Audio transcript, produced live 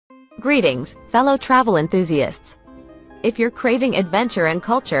Greetings, fellow travel enthusiasts. If you're craving adventure and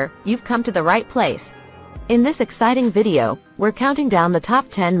culture, you've come to the right place. In this exciting video, we're counting down the top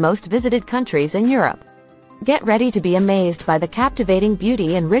 10 most visited countries in Europe. Get ready to be amazed by the captivating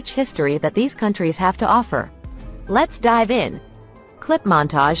beauty and rich history that these countries have to offer. Let's dive in. Clip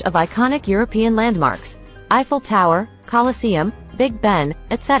montage of iconic European landmarks: Eiffel Tower, Colosseum, Big Ben,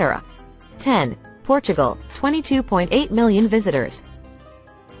 etc. 10. Portugal, 22.8 million visitors.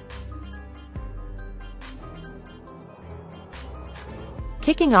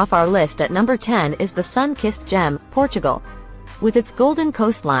 Kicking off our list at number 10 is the sun-kissed gem, Portugal. With its golden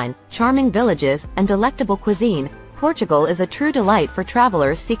coastline, charming villages, and delectable cuisine, Portugal is a true delight for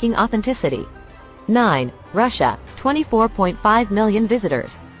travelers seeking authenticity. 9. Russia, 24.5 million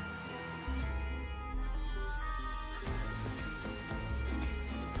visitors.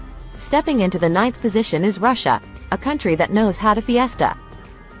 Stepping into the 9th position is Russia, a country that knows how to fiesta.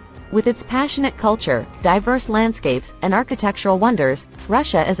 With its passionate culture, diverse landscapes, and architectural wonders,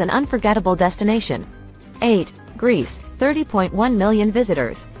 Russia is an unforgettable destination. 8. Greece, 30.1 million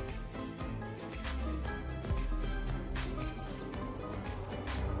visitors.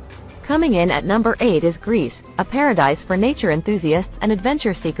 Coming in at number 8 is Greece, a paradise for nature enthusiasts and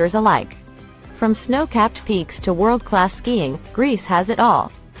adventure seekers alike. From snow-capped peaks to world-class skiing, Greece has it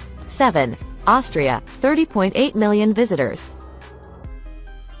all. 7. Austria, 30.8 million visitors.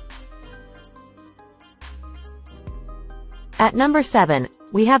 At number 7,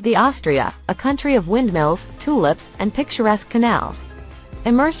 we have the Austria, a country of windmills, tulips, and picturesque canals.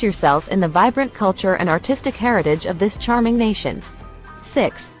 Immerse yourself in the vibrant culture and artistic heritage of this charming nation.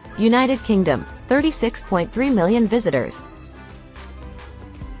 6. United Kingdom, 36.3 million visitors.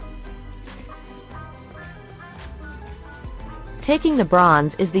 Taking the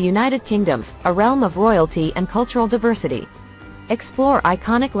bronze is the United Kingdom, a realm of royalty and cultural diversity. Explore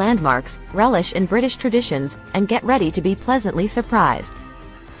iconic landmarks, relish in British traditions, and get ready to be pleasantly surprised.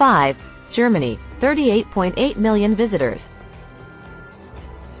 5. Germany, 38.8 million visitors.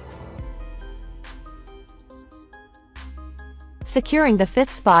 Securing the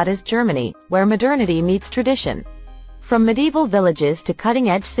 5th spot is Germany, where modernity meets tradition. From medieval villages to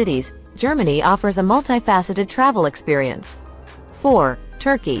cutting-edge cities, Germany offers a multifaceted travel experience. 4.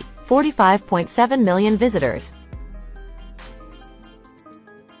 Turkey, 45.7 million visitors.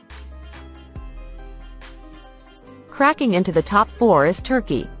 Cracking into the top 4 is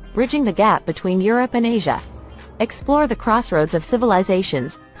Turkey, bridging the gap between Europe and Asia. Explore the crossroads of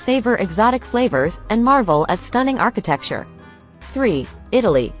civilizations, savor exotic flavors, and marvel at stunning architecture. 3.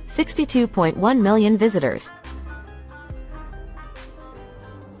 Italy, 62.1 million visitors.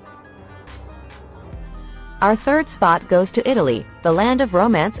 Our 3rd spot goes to Italy, the land of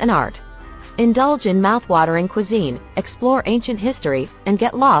romance and art. Indulge in mouth-watering cuisine, explore ancient history, and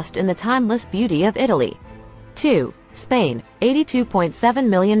get lost in the timeless beauty of Italy. 2. Spain, 82.7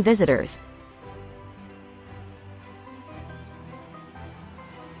 million visitors.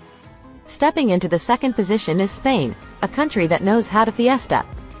 Stepping into the 2nd position is Spain, a country that knows how to fiesta.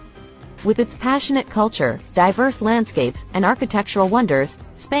 With its passionate culture, diverse landscapes, and architectural wonders,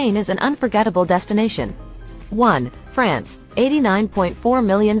 Spain is an unforgettable destination. 1. France, 89.4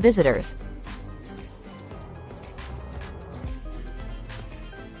 million visitors.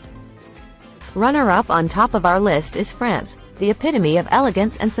 Runner-up on top of our list is France, the epitome of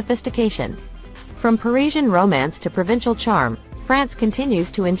elegance and sophistication. From Parisian romance to provincial charm, France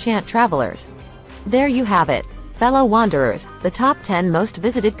continues to enchant travelers. There you have it, fellow wanderers, the top 10 most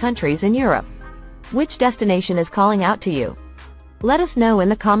visited countries in Europe. Which destination is calling out to you? Let us know in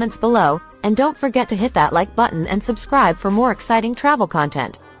the comments below, and don't forget to hit that like button and subscribe for more exciting travel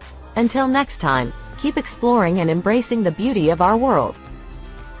content. Until next time, keep exploring and embracing the beauty of our world.